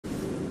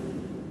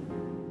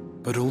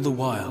But all the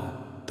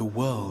while, the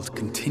world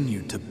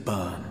continued to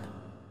burn.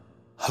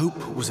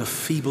 Hope was a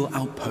feeble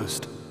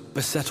outpost,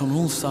 beset on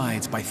all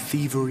sides by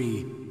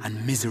thievery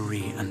and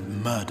misery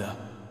and murder.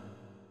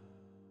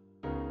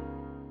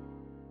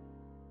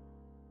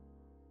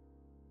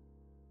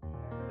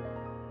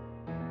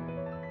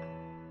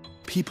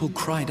 People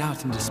cried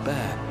out in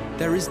despair,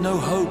 "There is no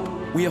hope!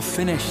 We are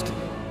finished!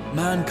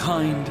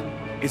 Mankind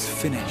is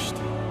finished!"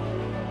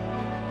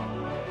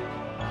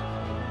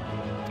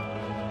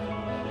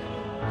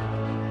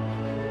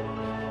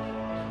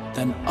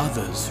 Then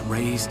others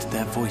raised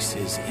their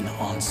voices in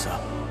answer.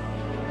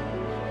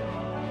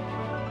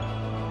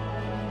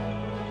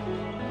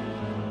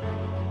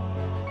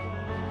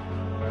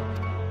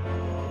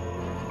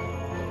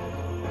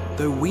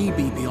 Though we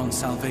be beyond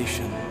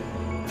salvation,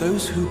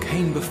 those who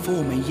came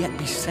before may yet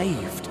be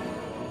saved.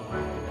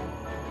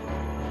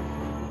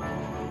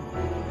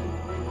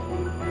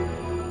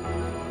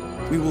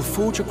 We will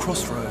forge a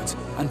crossroads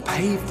and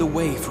pave the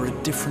way for a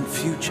different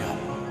future.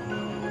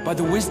 By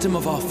the wisdom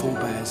of our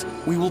forebears,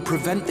 we will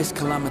prevent this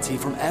calamity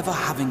from ever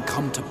having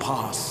come to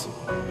pass.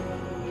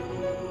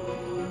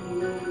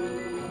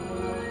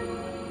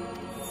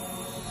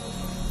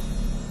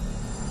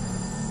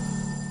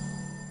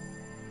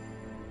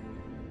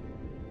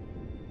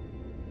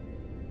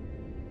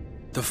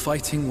 The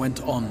fighting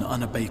went on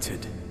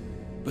unabated,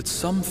 but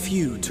some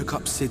few took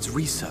up Sid's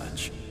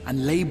research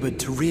and labored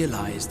to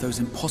realize those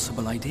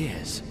impossible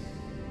ideas.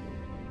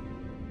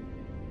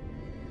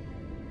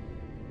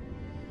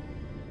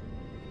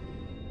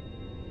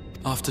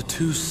 After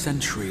 2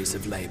 centuries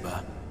of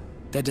labor,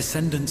 their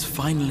descendants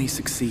finally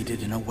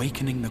succeeded in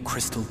awakening the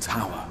Crystal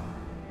Tower,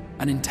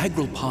 an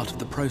integral part of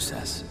the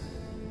process,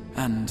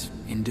 and,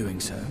 in doing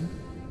so,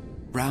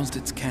 roused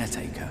its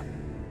caretaker,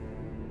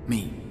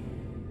 me.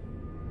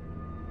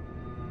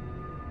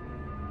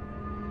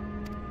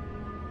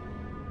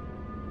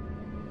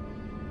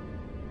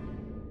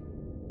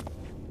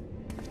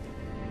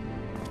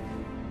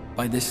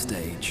 By this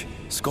stage,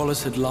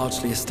 scholars had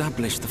largely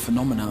established the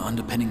phenomena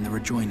underpinning the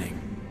rejoining,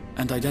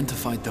 and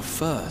identified the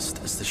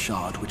first as the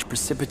shard which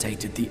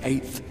precipitated the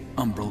 8th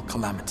umbral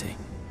calamity.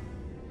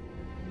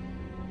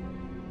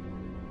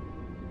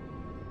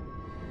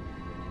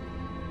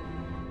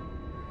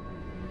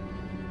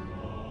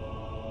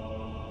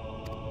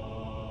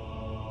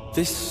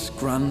 This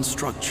grand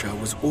structure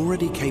was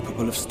already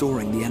capable of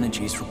storing the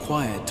energies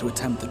required to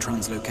attempt the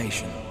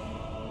translocation.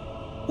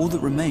 All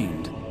that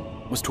remained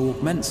was to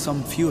augment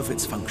some few of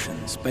its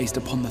functions based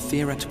upon the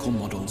theoretical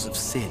models of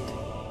Sid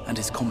and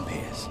his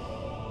compeers.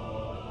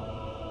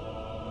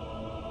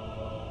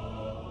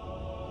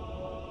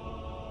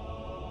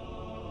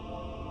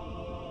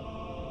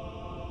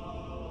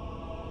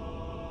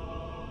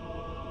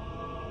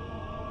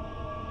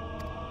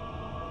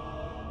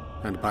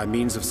 And by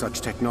means of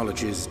such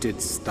technologies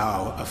didst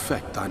thou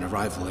effect thine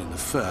arrival in the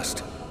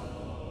first,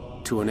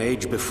 to an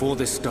age before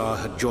this star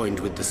had joined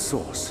with the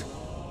Source.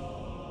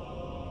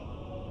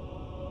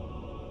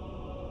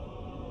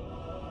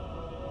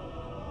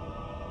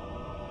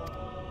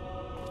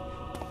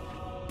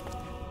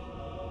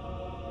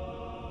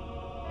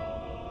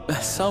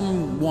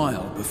 Some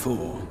while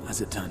before,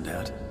 as it turned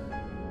out.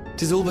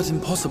 'Tis all but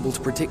impossible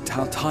to predict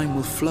how time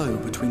will flow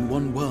between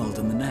one world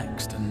and the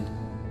next, and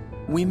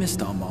we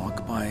missed our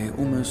mark by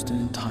almost an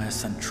entire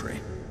century.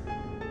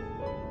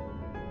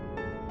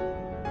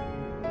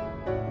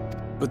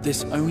 But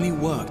this only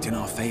worked in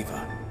our favor.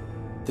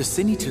 The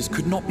Sin Eaters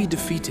could not be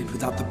defeated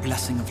without the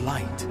blessing of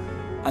light,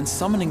 and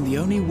summoning the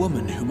only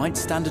woman who might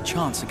stand a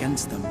chance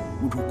against them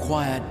would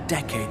require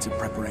decades of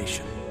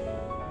preparation.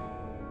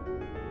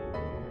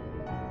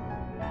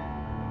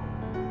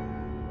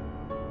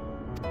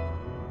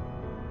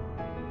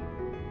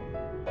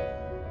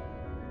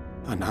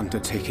 An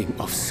undertaking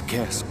of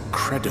scarce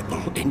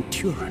credible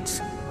endurance.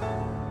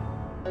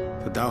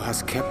 That thou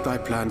hast kept thy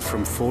plan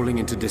from falling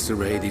into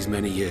disarray these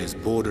many years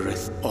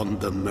bordereth on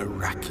the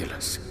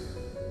miraculous.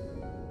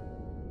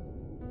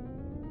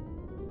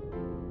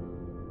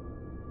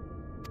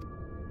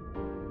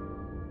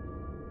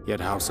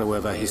 Yet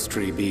howsoever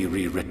history be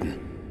rewritten,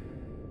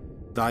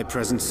 thy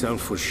present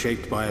self was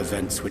shaped by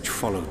events which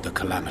followed the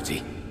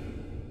calamity.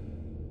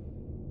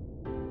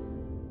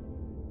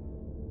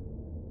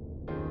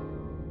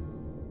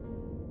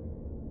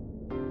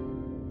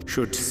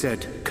 Should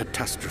said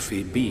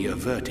catastrophe be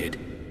averted,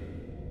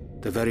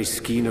 the very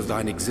skein of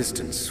thine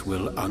existence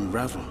will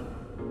unravel.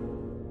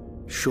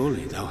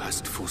 Surely thou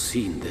hast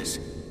foreseen this.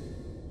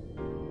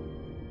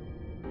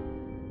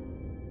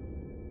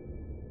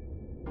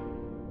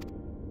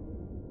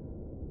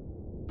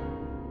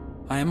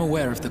 I am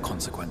aware of the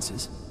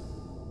consequences.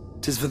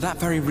 'Tis for that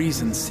very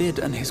reason Sid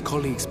and his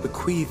colleagues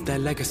bequeathed their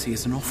legacy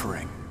as an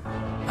offering,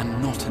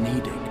 and not an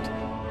edict.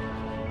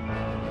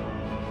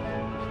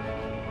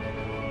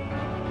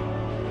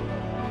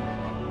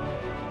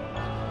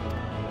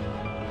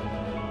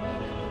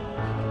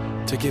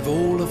 To give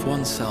all of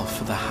oneself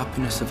for the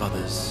happiness of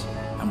others,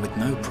 and with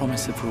no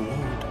promise of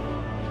reward.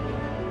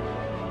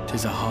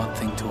 'Tis a hard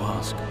thing to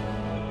ask.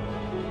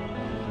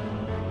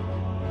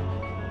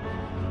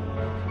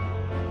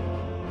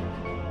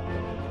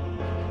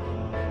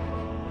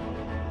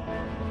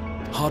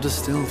 harder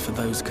still for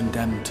those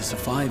condemned to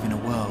survive in a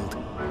world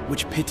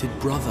which pitted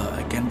brother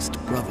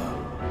against brother.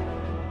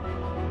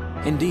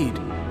 Indeed,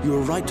 you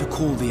are right to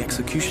call the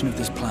execution of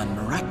this plan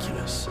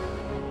miraculous,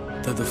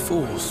 though the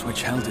force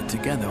which held it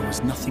together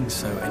was nothing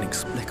so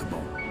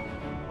inexplicable.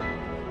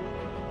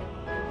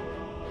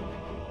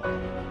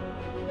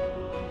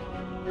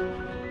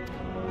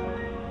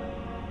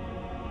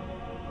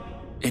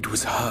 It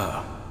was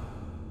her.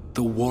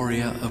 The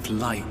warrior of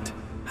light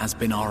has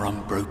been our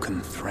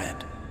unbroken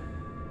thread.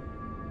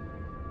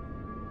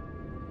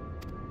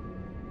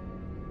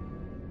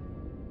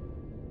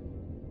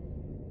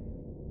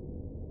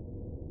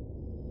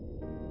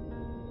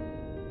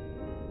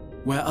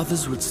 Where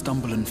others would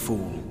stumble and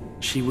fall,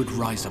 she would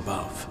rise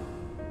above.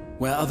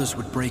 Where others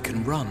would break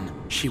and run,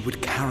 she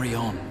would carry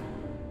on.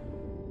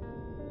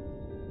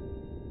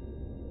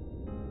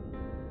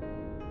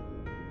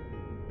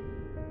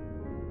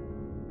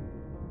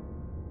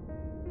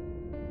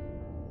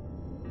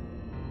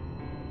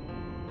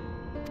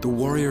 The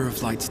Warrior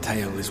of Light's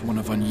tale is one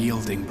of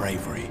unyielding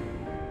bravery.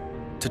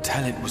 To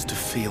tell it was to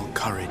feel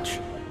courage.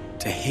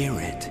 To hear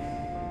it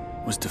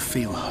was to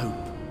feel hope.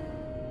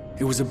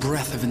 It was a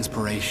breath of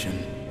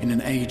inspiration in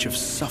an age of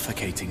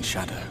suffocating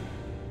shadow.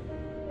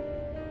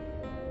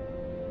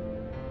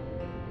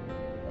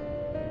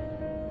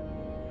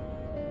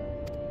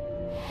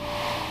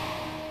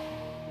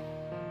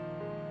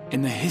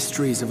 In the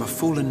histories of a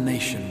fallen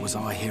nation was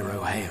our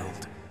hero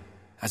hailed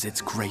as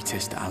its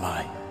greatest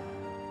ally.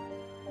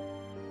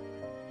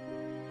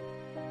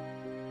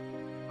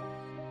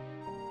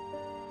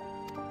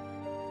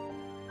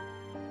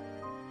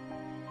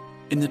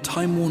 In the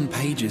time-worn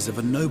pages of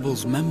a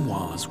noble's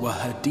memoirs were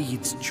her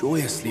deeds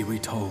joyously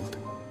retold.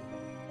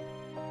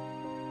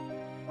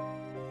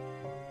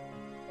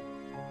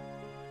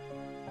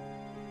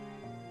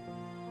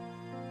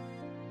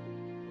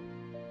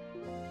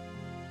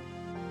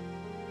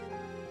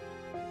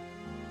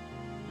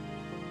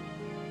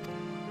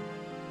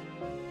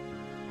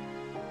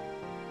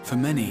 For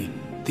many,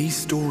 these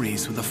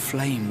stories were the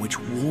flame which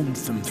warmed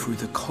them through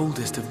the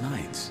coldest of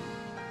nights.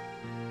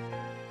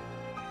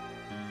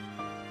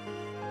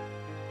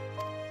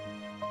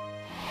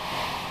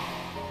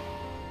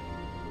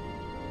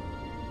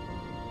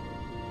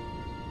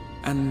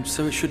 And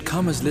so it should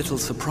come as little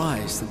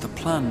surprise that the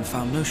plan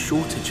found no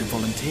shortage of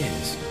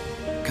volunteers,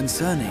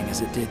 concerning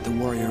as it did the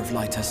Warrior of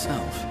Light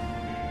herself.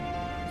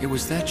 It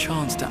was their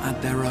chance to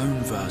add their own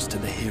verse to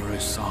the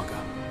hero's saga.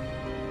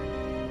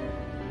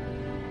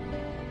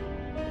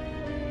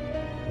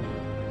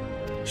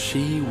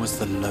 She was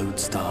the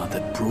lodestar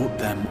that brought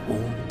them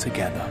all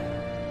together,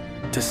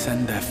 to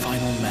send their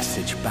final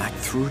message back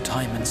through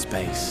time and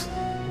space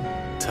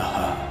to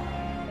her.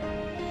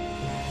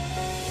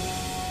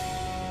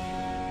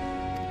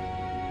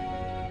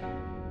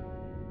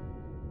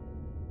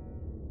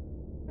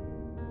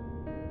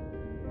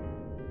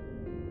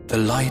 The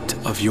light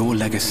of your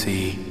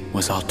legacy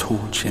was our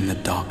torch in the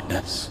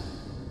darkness.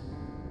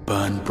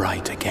 Burn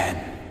bright again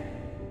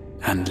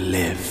and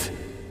live.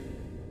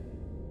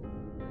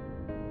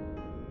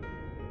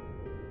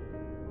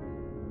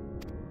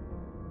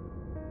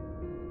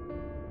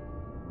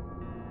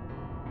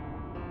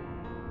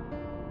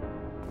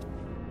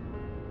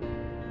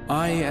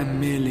 I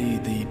am merely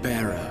the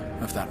bearer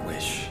of that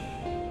wish,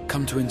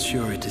 come to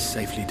ensure it is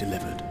safely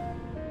delivered.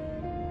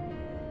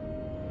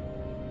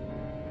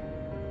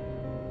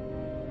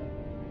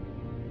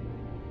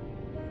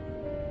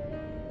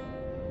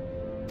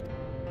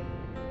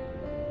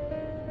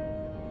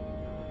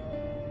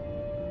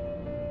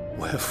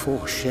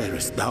 Wherefore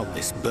sharest thou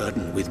this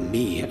burden with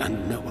me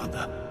and no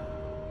other?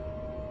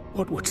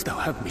 What wouldst thou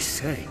have me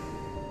say?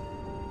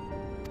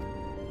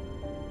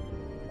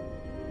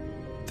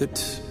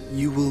 That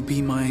you will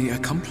be my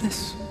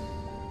accomplice?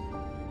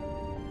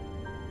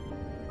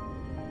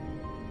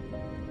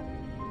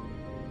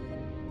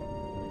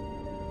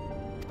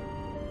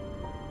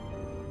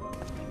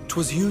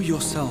 'Twas you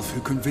yourself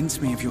who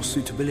convinced me of your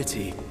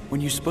suitability when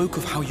you spoke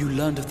of how you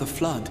learned of the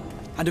Flood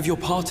and of your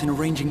part in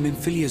arranging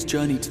Minfilia's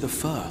journey to the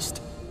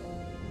First.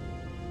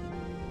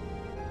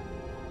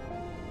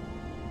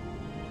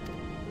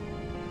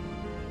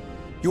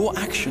 Your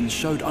actions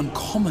showed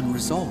uncommon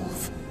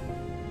resolve.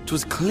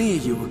 'Twas clear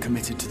you were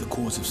committed to the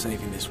cause of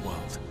saving this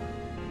world.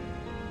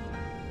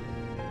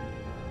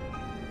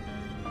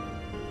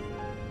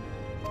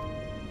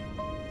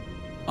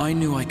 I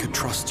knew I could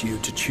trust you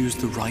to choose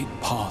the right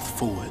path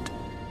forward,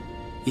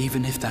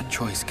 even if that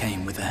choice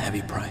came with a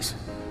heavy price.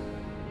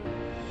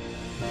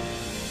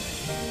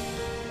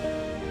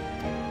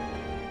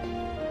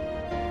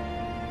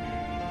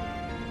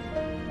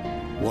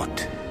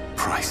 What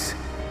price?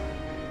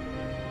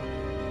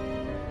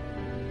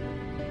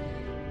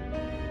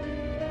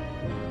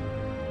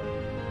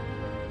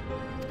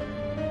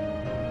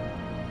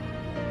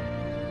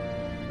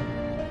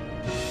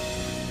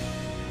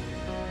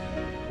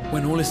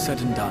 When all is said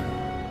and done,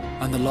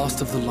 and the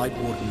last of the Light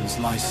Wardens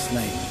lies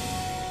slain,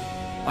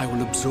 I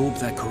will absorb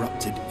their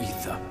corrupted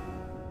ether,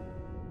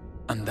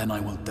 and then I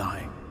will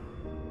die.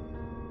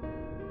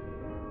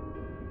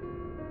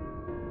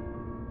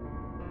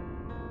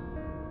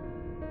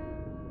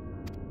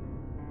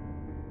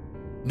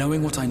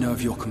 Knowing what I know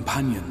of your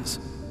companions,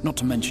 not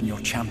to mention your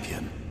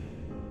champion,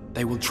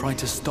 they will try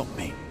to stop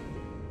me.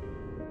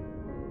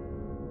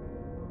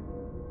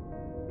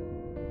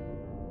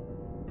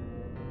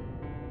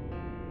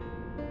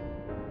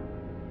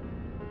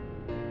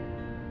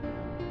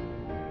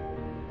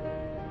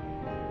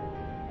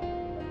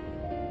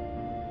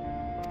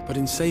 But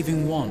in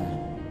saving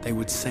one, they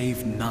would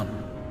save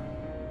none.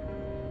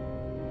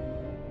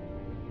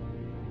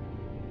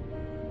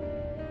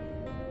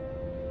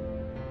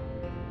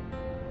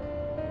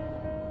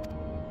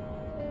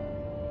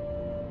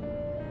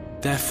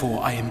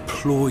 Therefore, I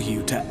implore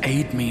you to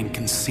aid me in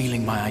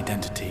concealing my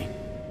identity,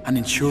 and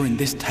ensuring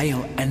this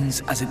tale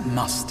ends as it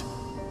must.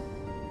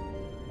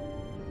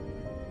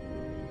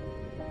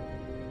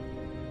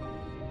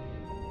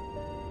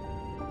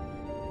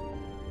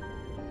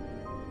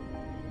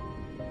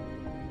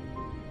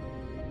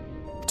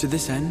 To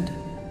this end,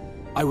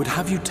 I would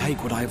have you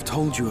take what I have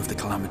told you of the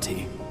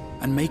calamity,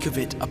 and make of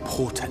it a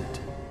portent,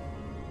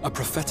 a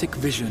prophetic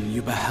vision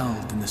you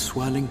beheld in the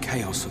swirling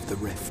chaos of the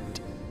rift.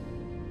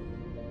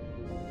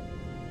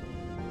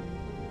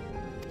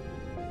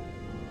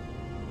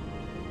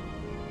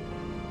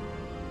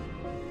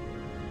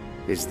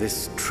 Is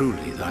this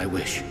truly thy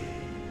wish?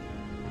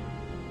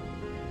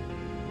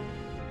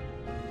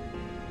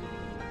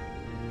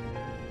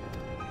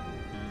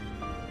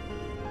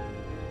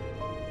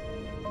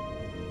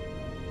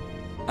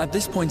 At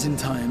this point in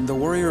time, the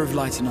Warrior of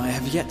Light and I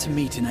have yet to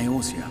meet in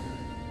Eorzea,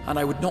 and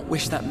I would not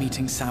wish that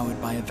meeting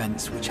soured by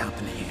events which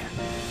happen here.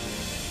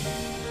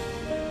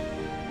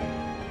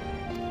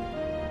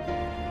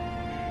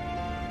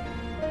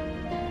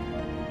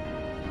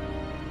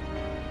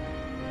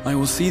 I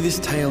will see this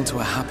tale to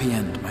a happy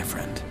end, my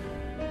friend.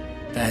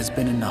 There has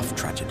been enough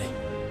tragedy.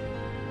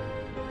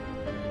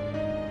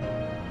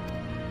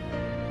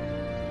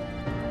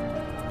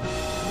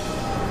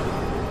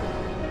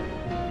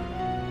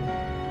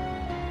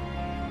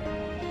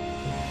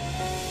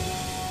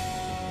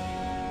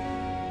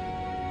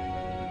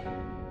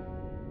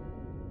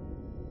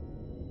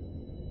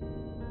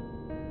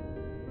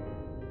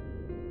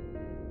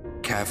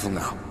 Careful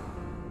now.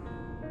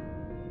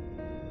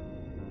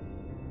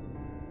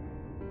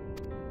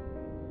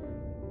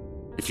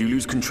 If you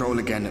lose control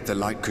again, the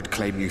light could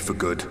claim you for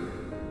good.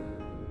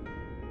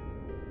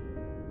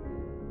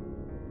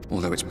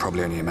 Although it's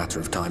probably only a matter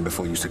of time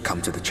before you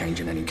succumb to the change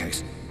in any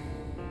case.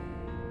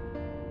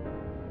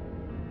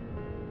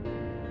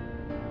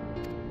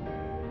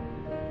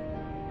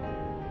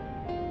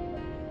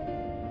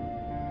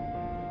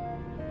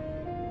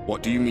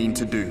 What do you mean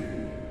to do?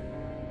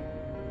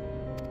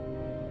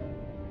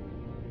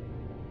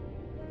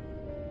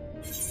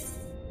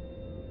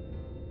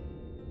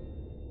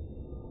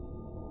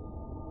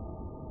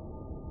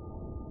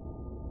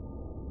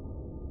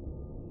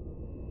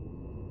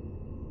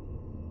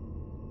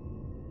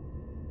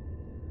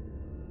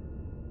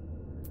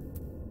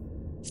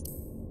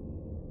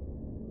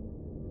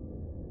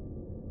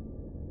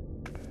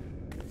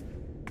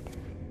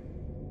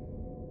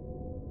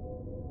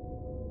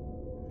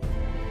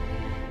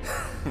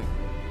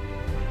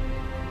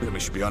 Then we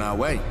should be on our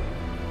way.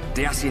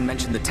 Dacian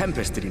mentioned the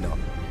Tempest, did he not?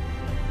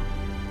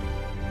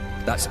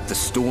 That's the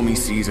stormy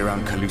seas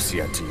around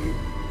Calusia to you.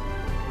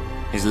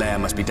 His lair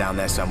must be down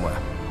there somewhere,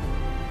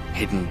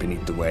 hidden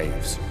beneath the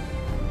waves.